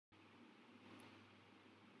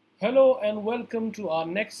Hello and welcome to our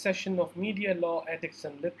next session of Media Law, Ethics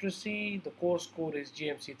and Literacy. The course code is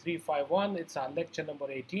GMC 351. It's our lecture number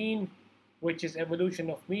 18, which is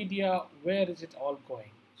Evolution of Media. Where is it all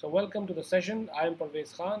going? So welcome to the session. I am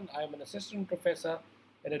Parvez Khan. I am an assistant professor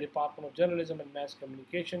in the Department of Journalism and Mass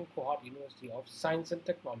Communication, Cohort University of Science and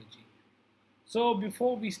Technology. So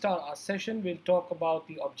before we start our session, we'll talk about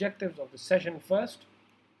the objectives of the session first.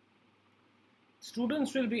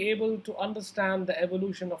 Students will be able to understand the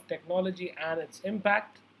evolution of technology and its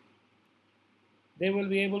impact. They will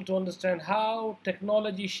be able to understand how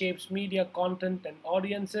technology shapes media content and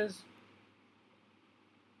audiences.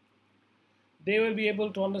 They will be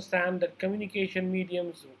able to understand that communication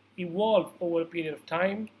mediums evolve over a period of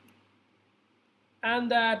time and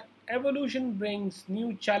that evolution brings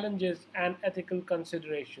new challenges and ethical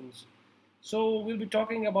considerations. So we'll be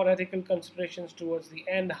talking about ethical considerations towards the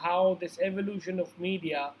end, how this evolution of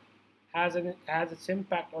media has its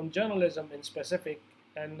impact on journalism in specific,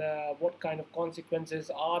 and what kind of consequences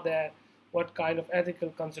are there, what kind of ethical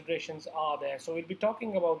considerations are there. So we'll be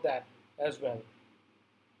talking about that as well.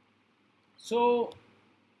 So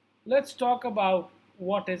let's talk about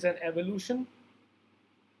what is an evolution.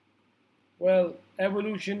 Well,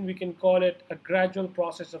 evolution, we can call it a gradual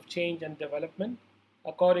process of change and development,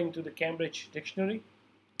 according to the Cambridge Dictionary.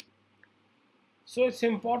 So it's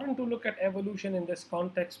important to look at evolution in this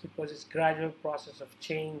context because it's a gradual process of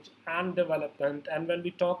change and development. And when we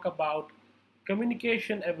talk about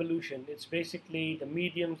communication evolution, it's basically the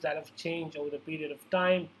mediums that have changed over the period of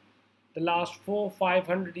time. The last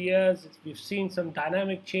 400-500 years, we've seen some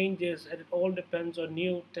dynamic changes, and it all depends on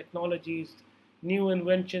new technologies, new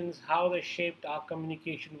inventions, how they shaped our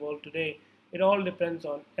communication world today. It all depends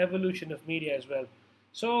on evolution of media as well.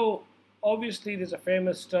 So obviously there's a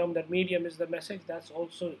famous term that medium is the message. That's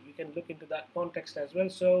also, we can look into that context as well.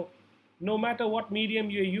 So no matter what medium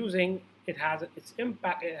you're using, it has its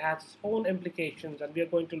impact, it has its own implications, and we are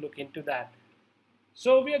going to look into that.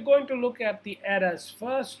 So we are going to look at the eras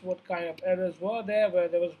first. What kind of eras were there? Where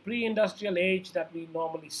there was pre-industrial age that we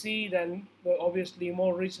normally see. Then obviously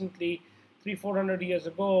more recently, 300-400 years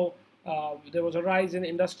ago, there was a rise in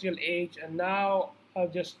industrial age, and now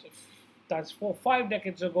just that's 4-5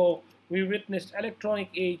 decades ago, we witnessed electronic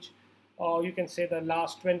age, or you can say the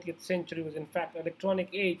last 20th century was in fact electronic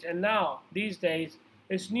age, and now these days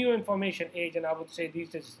it's new information age, and I would say these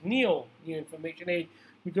days new information age,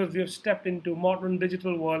 because we have stepped into modern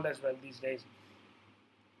digital world as well these days.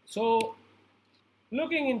 So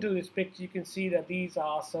looking into this picture, you can see that these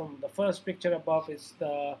are the first picture above is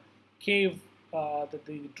the cave,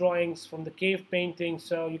 the drawings from the cave painting.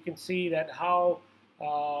 So you can see that how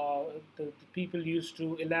the people used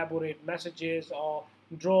to elaborate messages or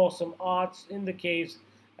draw some arts in the caves,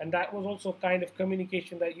 and that was also kind of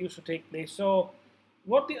communication that used to take place. So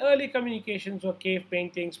what the early communications were cave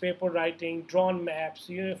paintings, paper writing, drawn maps,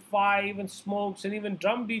 fire, even smokes, and even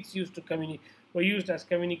drum beats were used as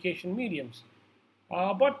communication mediums.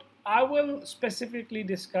 But I will specifically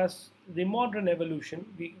discuss the modern evolution.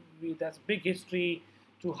 That's big history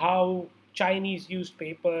to how Chinese used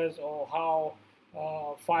papers, or how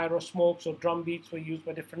fire or smokes or drum beats were used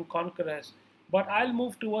by different conquerors. But I'll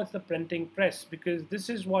move towards the printing press because this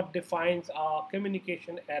is what defines our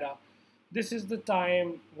communication era. This is the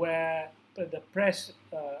time where the press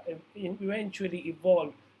eventually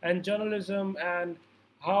evolved, and journalism and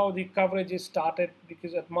how the coverage is started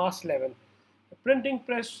because at mass level. The printing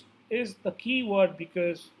press is the key word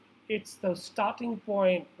because it's the starting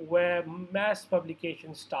point where mass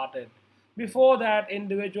publication started. Before that,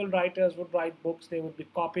 individual writers would write books, they would be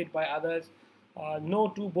copied by others. No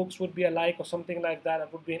two books would be alike or something like that.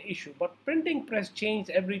 It would be an issue. But printing press changed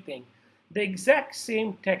everything. The exact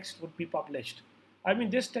same text would be published. I mean,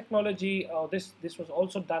 this technology, this was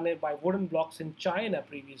also done by wooden blocks in China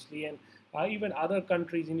previously, and even other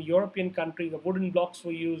countries, in European countries, the wooden blocks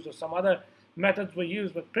were used, or some other methods were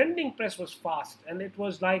used. But printing press was fast, and it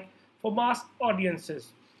was like for mass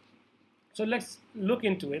audiences. So let's look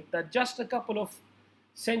into it. That just a couple of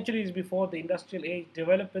centuries before the industrial age,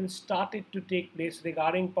 development started to take place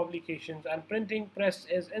regarding publications, and printing press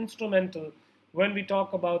is instrumental when we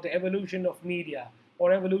talk about the evolution of media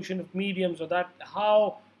or evolution of mediums, or that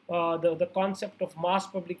how the concept of mass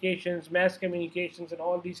publications, mass communications, and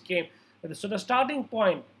all these came. So the starting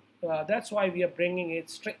point, that's why we are bringing it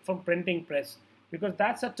straight from printing press, because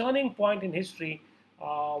that's a turning point in history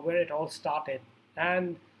where it all started.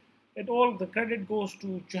 And the credit goes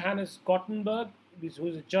to Johannes Gutenberg, who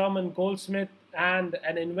is a German goldsmith and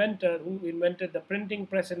an inventor who invented the printing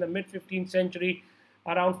press in the mid 15th century,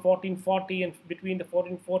 around 1440, and between the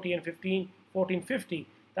 1440 and 1450.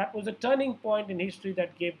 That was a turning point in history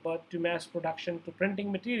that gave birth to mass production to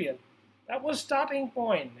printing material. That was starting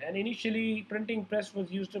point, and initially printing press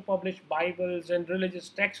was used to publish Bibles and religious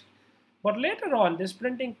texts. But later on, this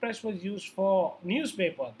printing press was used for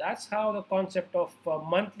newspaper. That's how the concept of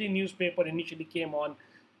monthly newspaper initially came on,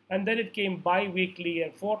 and then it came bi-weekly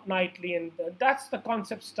and fortnightly, and that's the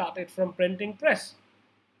concept started from printing press.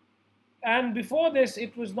 And before this,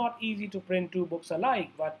 it was not easy to print two books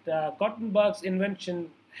alike, but Gutenberg's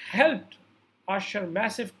invention helped usher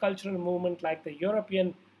massive cultural movement like the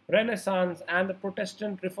European Renaissance and the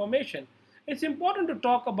Protestant Reformation. It's important to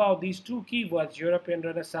talk about these two keywords, European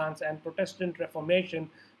Renaissance and Protestant Reformation,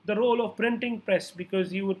 the role of printing press,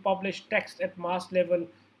 because you would publish text at mass level,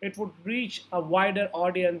 it would reach a wider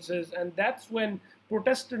audiences, and that's when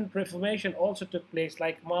Protestant Reformation also took place,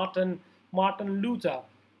 like Martin Luther.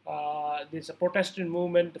 There's a Protestant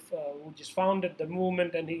movement who just founded the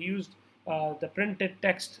movement, and he used the printed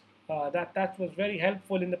text. That was very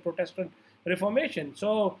helpful in the Protestant Reformation.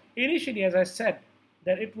 So initially, as I said,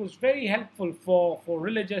 that it was very helpful for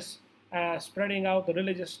religious spreading out the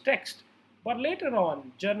religious text. But later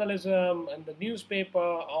on, journalism and the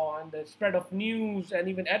newspaper and the spread of news and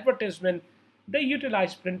even advertisement, they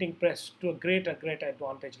utilized printing press to a greater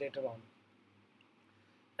advantage later on.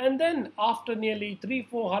 And then after nearly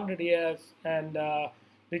 400 years, and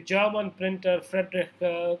the German printer Friedrich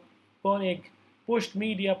Koenig pushed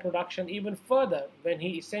media production even further when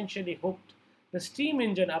he essentially hooked the steam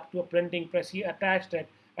engine up to a printing press. He attached it,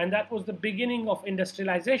 and that was the beginning of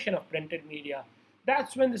industrialization of printed media.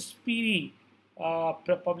 That's when the speedy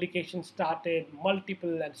publication started,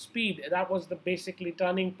 multiple and speed. That was the basically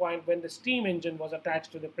turning point when the steam engine was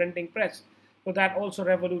attached to the printing press. So that also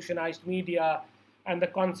revolutionized media, and the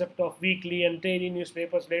concept of weekly and daily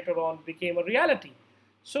newspapers later on became a reality.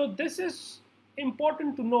 So this is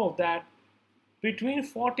important to know that between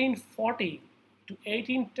 1440 to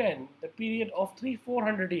 1810, the period of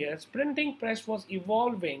 400 years, printing press was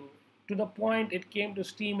evolving to the point it came to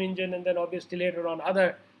steam engine, and then obviously later on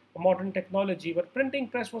other modern technology. But printing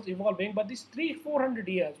press was evolving, but these 400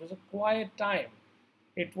 years was a quiet time.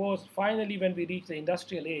 It was finally when we reached the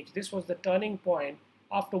industrial age. This was the turning point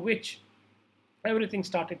after which everything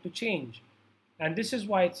started to change. And this is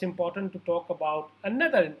why it's important to talk about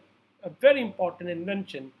another a very important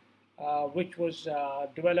invention which was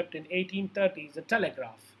developed in 1830s, the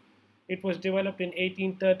telegraph. It was developed in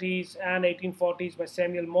 1830s and 1840s by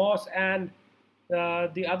Samuel Morse, and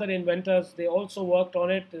the other inventors, they also worked on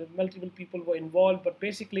it. Multiple people were involved, but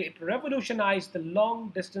basically it revolutionized the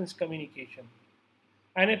long distance communication.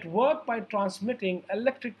 And it worked by transmitting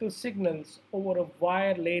electrical signals over a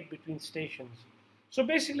wire laid between stations. So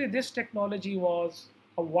basically this technology was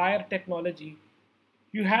a wire technology.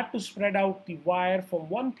 You had to spread out the wire from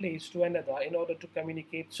one place to another in order to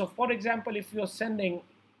communicate. So for example, if you're sending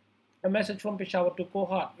a message from Peshawar to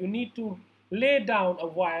Kohat, you need to lay down a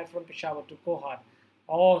wire from Peshawar to Kohat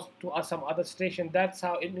or to some other station. That's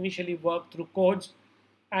how it initially worked, through codes.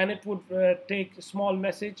 And it would take a small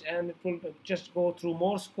message and it will just go through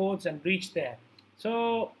Morse codes and reach there.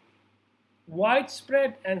 So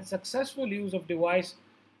widespread and successful use of device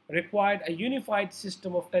required a unified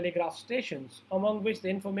system of telegraph stations among which the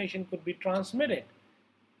information could be transmitted.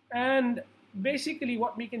 And basically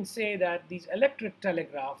what we can say that these electric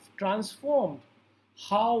telegraph transformed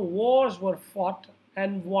how wars were fought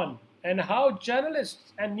and won, and how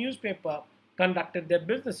journalists and newspaper conducted their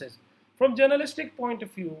businesses. From journalistic point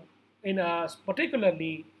of view,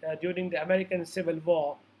 particularly during the American Civil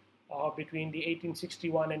War between the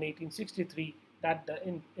 1861 and 1863,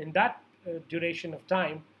 in that duration of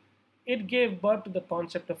time, it gave birth to the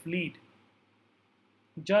concept of lead.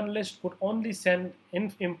 Journalists could only send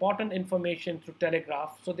important information through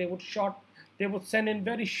telegraph, so they would send in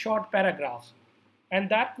very short paragraphs, and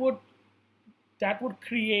that would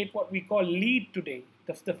create what we call lead today,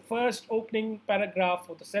 the first opening paragraph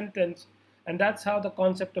of the sentence, and that's how the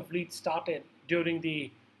concept of lead started during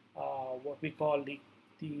the what we call the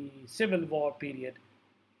Civil War period.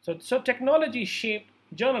 So technology shaped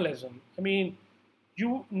journalism. I mean,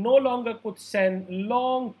 you no longer could send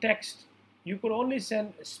long text. You could only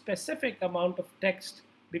send a specific amount of text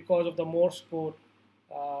because of the Morse code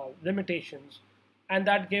limitations, and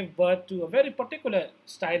that gave birth to a very particular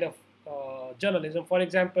style of journalism. For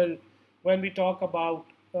example, when we talk about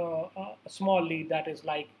a small lead, that is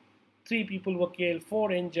like 3 people were killed,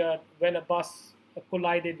 4 injured when a bus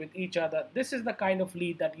collided with each other. This is the kind of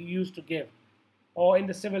lead that you used to give. Or in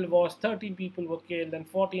the civil wars, 13 people were killed and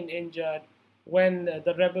 14 injured when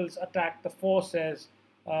the rebels attacked the forces.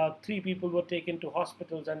 3 people were taken to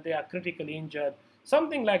hospitals and they are critically injured.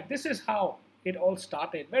 Something like this is how it all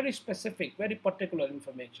started. Very specific, very particular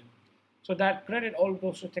information. So that credit all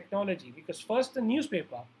goes to technology, because first the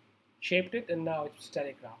newspaper shaped it and now it's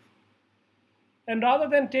telegraph. And rather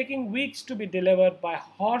than taking weeks to be delivered by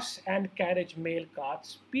horse and carriage mail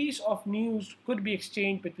carts, piece of news could be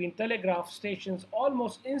exchanged between telegraph stations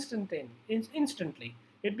almost instantly.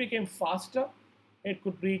 It became faster. It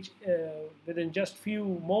could reach within just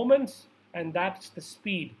few moments, and that's the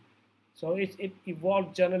speed. So it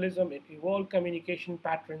evolved journalism, it evolved communication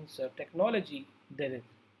patterns, technology did it.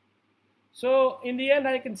 So in the end,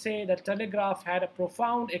 I can say that telegraph had a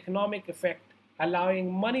profound economic effect,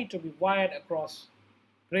 allowing money to be wired across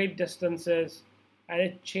great distances, and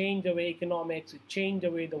it changed the way economics, it changed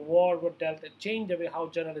the way the war were dealt, it changed the way how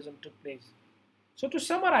journalism took place. So to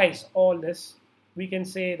summarize all this, we can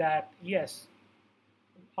say that yes,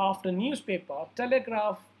 after newspaper,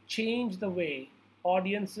 telegraph changed the way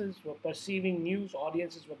audiences were perceiving news,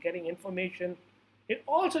 audiences were getting information. It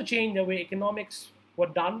also changed the way economics were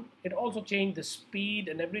done. It also changed the speed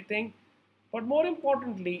and everything. But more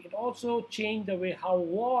importantly, it also changed the way how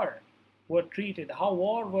war were treated, how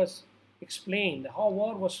war was explained, how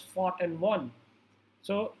war was fought and won.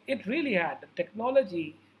 So it really had, the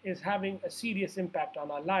technology is having a serious impact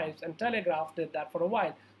on our lives, and telegraph did that for a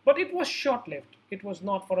while. But it was short-lived. It was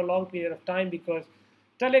not for a long period of time, because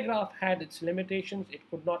telegraph had its limitations. It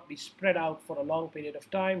could not be spread out for a long period of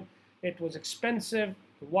time. It was expensive.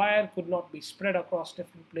 The wire could not be spread across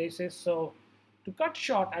different places. So to cut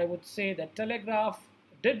short, I would say that telegraph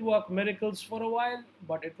did work miracles for a while,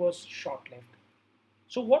 but it was short-lived.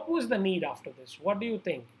 So what was the need after this? What do you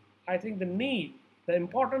think? I think the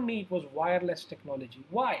important need was wireless technology.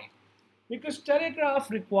 Why? Because telegraph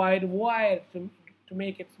required wire to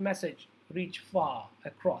make its message reach far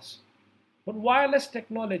across. But wireless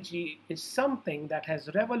technology is something that has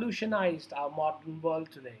revolutionized our modern world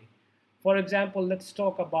today. For example, let's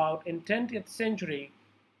talk about in 20th century,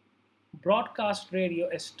 broadcast radio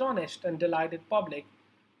astonished and delighted public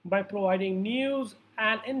by providing news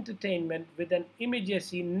and entertainment with an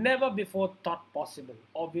immediacy never before thought possible.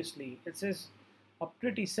 Obviously, it is a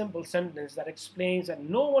pretty simple sentence that explains that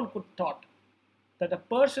no one could thought that a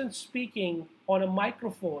person speaking on a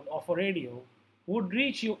microphone of a radio would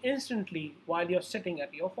reach you instantly while you're sitting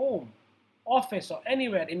at your home, office, or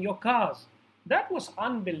anywhere in your cars. That was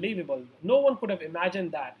unbelievable. No one could have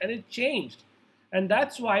imagined that, and it changed. And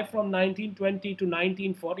that's why from 1920 to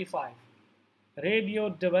 1945, radio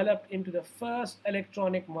developed into the first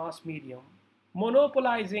electronic mass medium,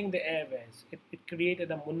 monopolizing the airways. It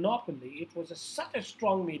created a monopoly. It was such a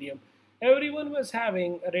strong medium. Everyone was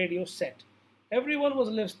having a radio set. Everyone was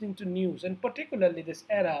listening to news, and particularly this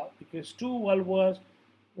era, because two world wars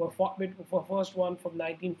were fought with the first one from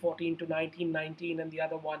 1914 to 1919, and the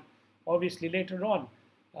other one obviously later on.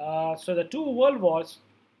 So the two world wars,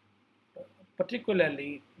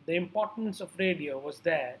 particularly the importance of radio was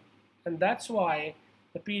there, and that's why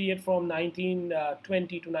the period from 1920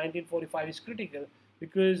 to 1945 is critical,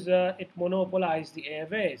 because it monopolized the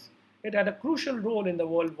airways. It had a crucial role in the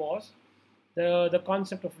world wars. The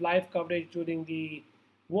concept of live coverage during the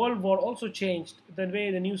World War also changed the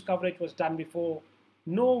way the news coverage was done before.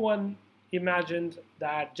 No one imagined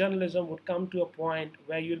that journalism would come to a point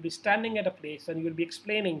where you'll be standing at a place and you'll be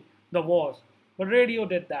explaining the wars. But radio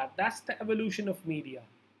did that. That's the evolution of media.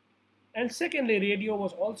 And secondly, radio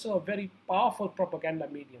was also a very powerful propaganda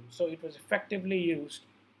medium. So it was effectively used.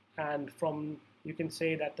 And from, you can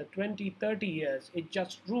say that the 20, 30 years, it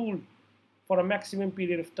just ruled for a maximum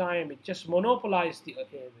period of time. It just monopolized the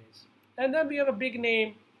airways. And then we have a big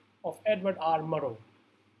name of Edward R. Murrow,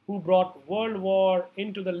 who brought World War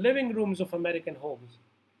into the living rooms of American homes.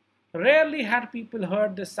 Rarely had people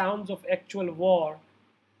heard the sounds of actual war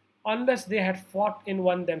unless they had fought in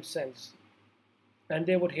one themselves. And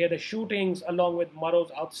they would hear the shootings along with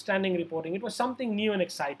Murrow's outstanding reporting. It was something new and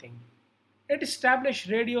exciting. It established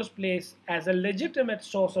radio's place as a legitimate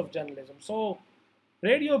source of journalism. So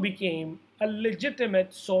radio became a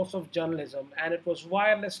legitimate source of journalism, and it was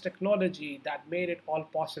wireless technology that made it all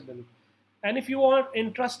possible. And if you are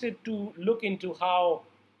interested to look into how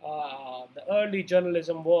the early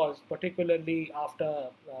journalism was, particularly after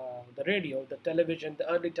the radio, the television, the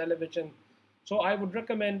early television, so I would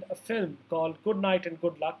recommend a film called Good Night and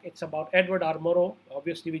Good Luck. It's about Edward R. Murrow.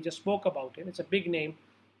 Obviously, we just spoke about him. It's a big name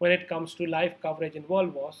when it comes to live coverage in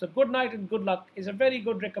World War. So Good Night and Good Luck is a very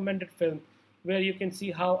good recommended film where you can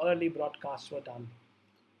see how early broadcasts were done.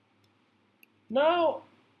 Now,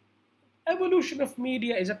 evolution of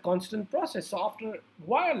media is a constant process. So after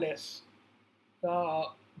wireless,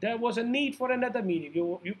 there was a need for another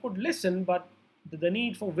medium. You could listen, but the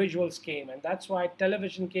need for visuals came, and that's why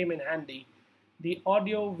television came in handy. the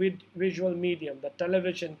audio visual medium, the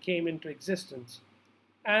television, came into existence.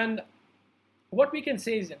 And what we can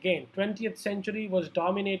say is, again, 20th century was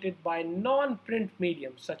dominated by non-print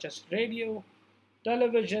mediums such as radio,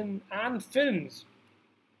 television, and films.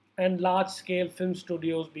 And large-scale film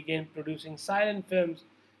studios began producing silent films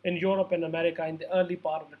in Europe and America in the early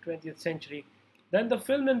part of the 20th century. Then the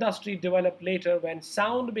film industry developed later when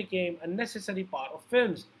sound became a necessary part of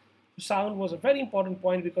films. Sound was a very important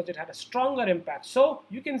point because it had a stronger impact. So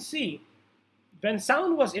you can see when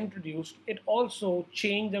sound was introduced, it also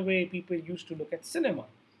changed the way people used to look at cinema.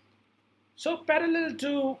 So parallel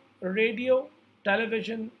to radio,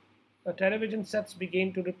 television sets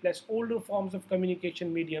began to replace older forms of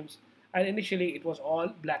communication mediums, and initially it was all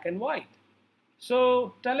black and white.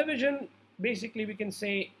 So television, basically we can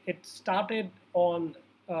say it started on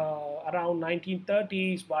around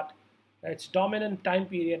 1930s, but its dominant time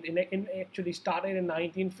period actually started in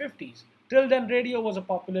 1950s. Till then, radio was a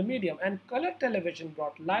popular medium, and color television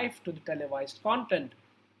brought life to the televised content.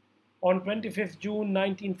 On 25th June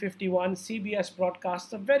 1951, CBS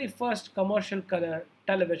broadcast the very first commercial color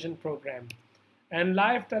television program. And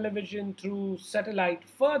live television through satellite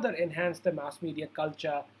further enhanced the mass media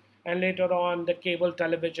culture. And later on, the cable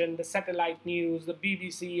television, the satellite news, the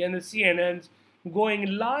BBC and the CNNs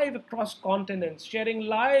going live across continents, sharing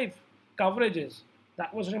live coverages.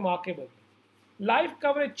 That was remarkable. Live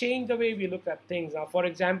coverage changed the way we look at things. Now, for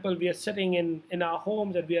example, we are sitting in our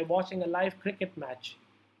homes and we are watching a live cricket match.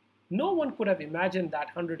 No one could have imagined that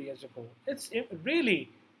 100 years ago. It's really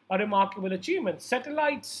a remarkable achievement.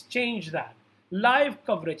 Satellites changed that. Live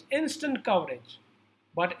coverage, instant coverage.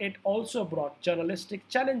 But it also brought journalistic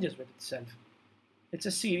challenges with itself. It's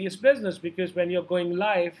a serious business because when you're going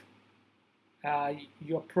live,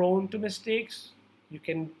 you're prone to mistakes. You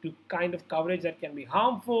can do kind of coverage that can be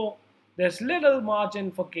harmful. There's little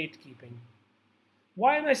margin for gatekeeping.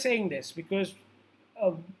 Why am I saying this? Because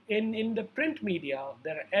in the print media,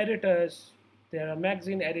 there are editors, there are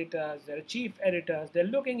magazine editors, there are chief editors. They're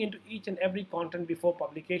looking into each and every content before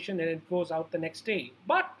publication and it goes out the next day.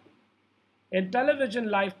 But in television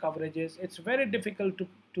live coverages, it's very difficult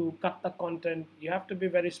to cut the content. You have to be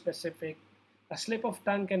very specific. A slip of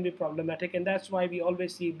tongue can be problematic, and that's why we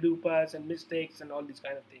always see bloopers and mistakes and all these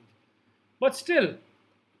kind of things. But still,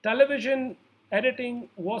 television editing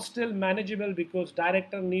was still manageable because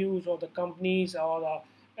director news or the companies or the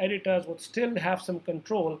editors would still have some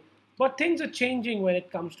control. But things are changing when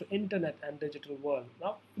it comes to internet and digital world.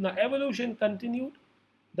 Now evolution continued.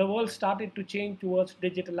 The world started to change towards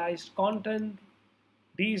digitalized content.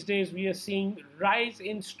 These days we are seeing rise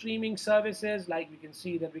in streaming services. Like we can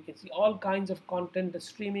see all kinds of content, the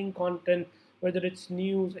streaming content, whether it's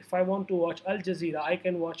news. If I want to watch Al Jazeera, I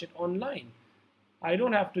can watch it online. I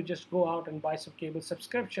don't have to just go out and buy some cable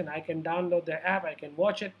subscription. I can download their app, I can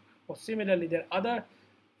watch it. Or similarly, there are other,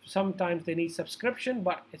 sometimes they need subscription,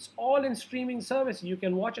 but it's all in streaming service. You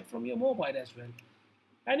can watch it from your mobile as well.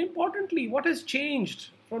 And importantly, what has changed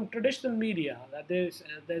from traditional media? That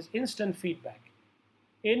there's instant feedback.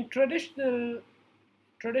 In traditional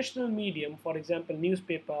medium, for example,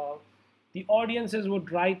 newspaper, the audiences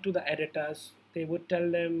would write to the editors. They would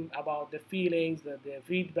tell them about their feelings, their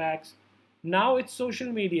feedbacks. Now it's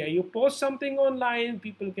social media. You post something online,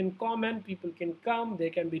 people can comment, people can come, there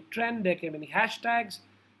can be trend, there can be hashtags.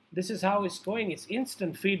 This is how it's going. It's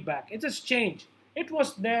instant feedback. It has changed. It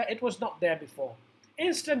was there, it was not there before.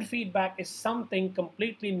 Instant feedback is something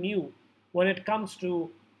completely new when it comes to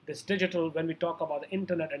this digital, when we talk about the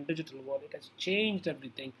internet and digital world. It has changed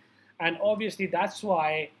everything. And obviously that's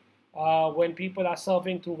why when people are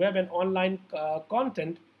surfing through web and online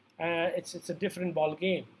content, it's a different ball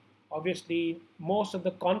game. Obviously, most of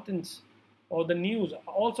the contents or the news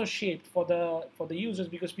are also shaped for the users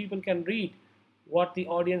because people can read what the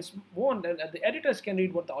audience want and the editors can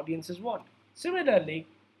read what the audiences want. Similarly,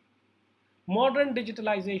 modern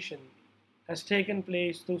digitalization has taken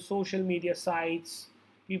place through social media sites.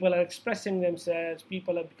 People are expressing themselves,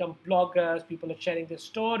 people have become bloggers, people are sharing their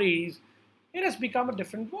stories. It has become a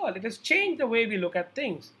different world. It has changed the way we look at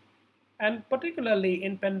things. And particularly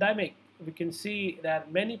in pandemic, we can see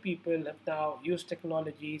that many people have now used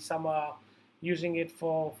technology. Some are using it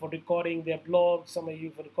for recording their blogs, some are using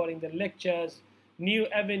it for recording their lectures. New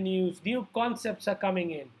avenues, new concepts are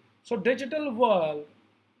coming in. So digital world,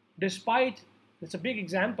 despite, it's a big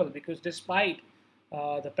example because despite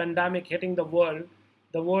the pandemic hitting the world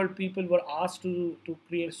people were asked to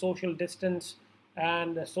create social distance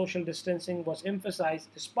and social distancing was emphasized.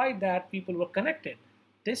 Despite that, people were connected.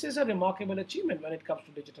 This is a remarkable achievement when it comes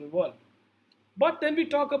to digital world. But then we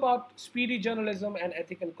talk about speedy journalism and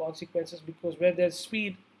ethical consequences because where there's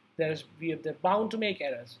speed, They're bound to make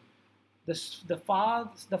errors. The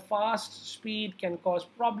fast speed can cause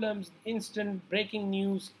problems. Instant breaking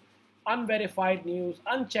news, unverified news,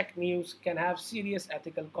 unchecked news can have serious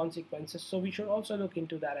ethical consequences. So we should also look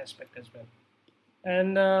into that aspect as well.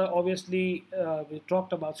 And obviously, we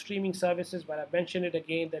talked about streaming services, but I mentioned it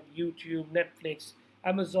again that YouTube, Netflix,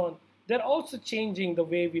 Amazon, they're also changing the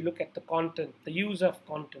way we look at the content, the use of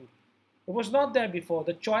content. It was not there before.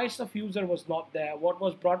 The choice of user was not there. What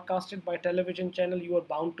was broadcasted by television channel, you were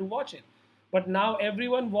bound to watch it. But now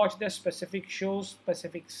everyone watch their specific shows,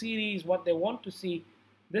 specific series, what they want to see.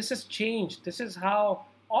 This has changed. This is how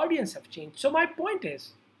audience have changed. So my point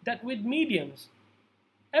is that with mediums,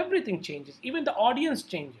 everything changes. Even the audience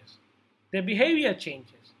changes. Their behavior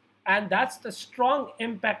changes. And that's the strong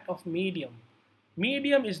impact of medium.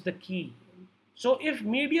 Medium is the key. So if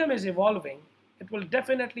medium is evolving, it will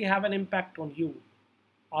definitely have an impact on you,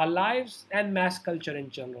 our lives, and mass culture in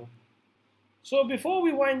general. So before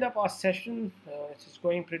we wind up our session, it's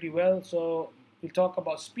going pretty well. So we'll talk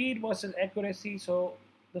about speed versus accuracy. So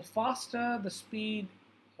the faster the speed,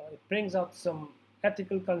 it brings out some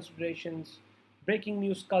ethical considerations. Breaking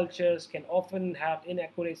news cultures can often have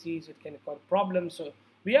inaccuracies. It can cause problems. So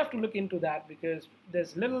we have to look into that because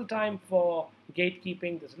there's little time for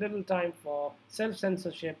gatekeeping. There's little time for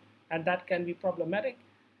self-censorship, and that can be problematic.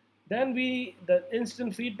 Then the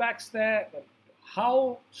instant feedbacks there, but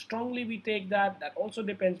how strongly we take that, that also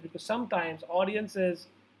depends, because sometimes audiences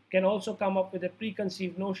can also come up with a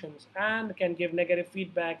preconceived notions and can give negative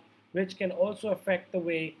feedback, which can also affect the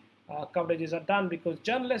way coverages are done, because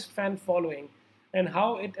journalist fan following and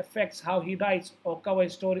how it affects how he writes or cover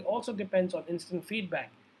his story also depends on instant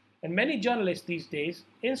feedback. And many journalists these days,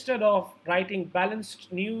 instead of writing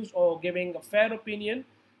balanced news or giving a fair opinion,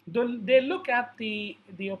 they look at the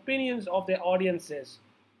opinions of their audiences,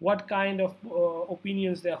 what kind of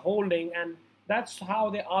opinions they're holding, and that's how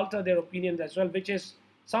they alter their opinions as well, which is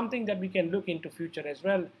something that we can look into future as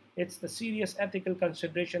well. It's the serious ethical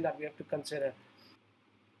consideration that we have to consider.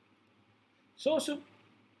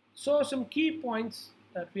 So some key points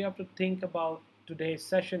that we have to think about today's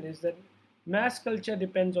session is that mass culture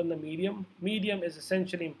depends on the medium. Medium is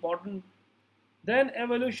essentially important. Then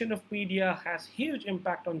evolution of media has huge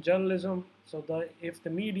impact on journalism. So if the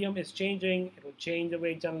medium is changing, it will change the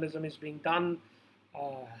way journalism is being done,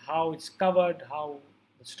 how it's covered, how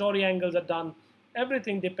the story angles are done.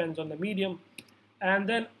 Everything depends on the medium. And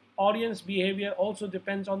then audience behavior also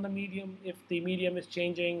depends on the medium. If the medium is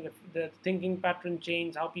changing, if the thinking pattern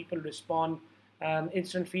change, how people respond, and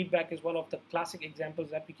instant feedback is one of the classic examples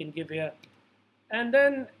that we can give here. And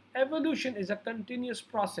then evolution is a continuous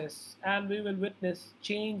process, and we will witness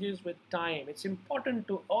changes with time. It's important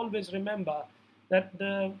to always remember that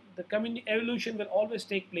the evolution will always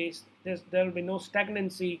take place. There will be no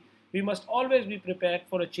stagnancy. We must always be prepared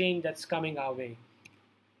for a change that's coming our way.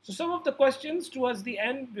 So some of the questions towards the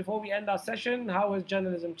end, before we end our session: how has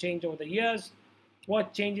journalism changed over the years?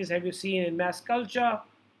 What changes have you seen in mass culture?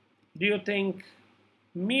 Do you think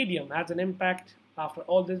medium has an impact? After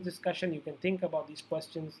all this discussion, you can think about these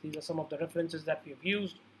questions. These are some of the references that we've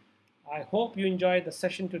used. I hope you enjoyed the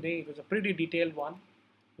session today. It was a pretty detailed one.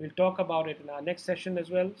 We'll talk about it in our next session as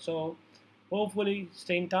well. So hopefully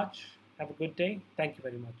stay in touch. Have a good day. Thank you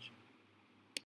very much.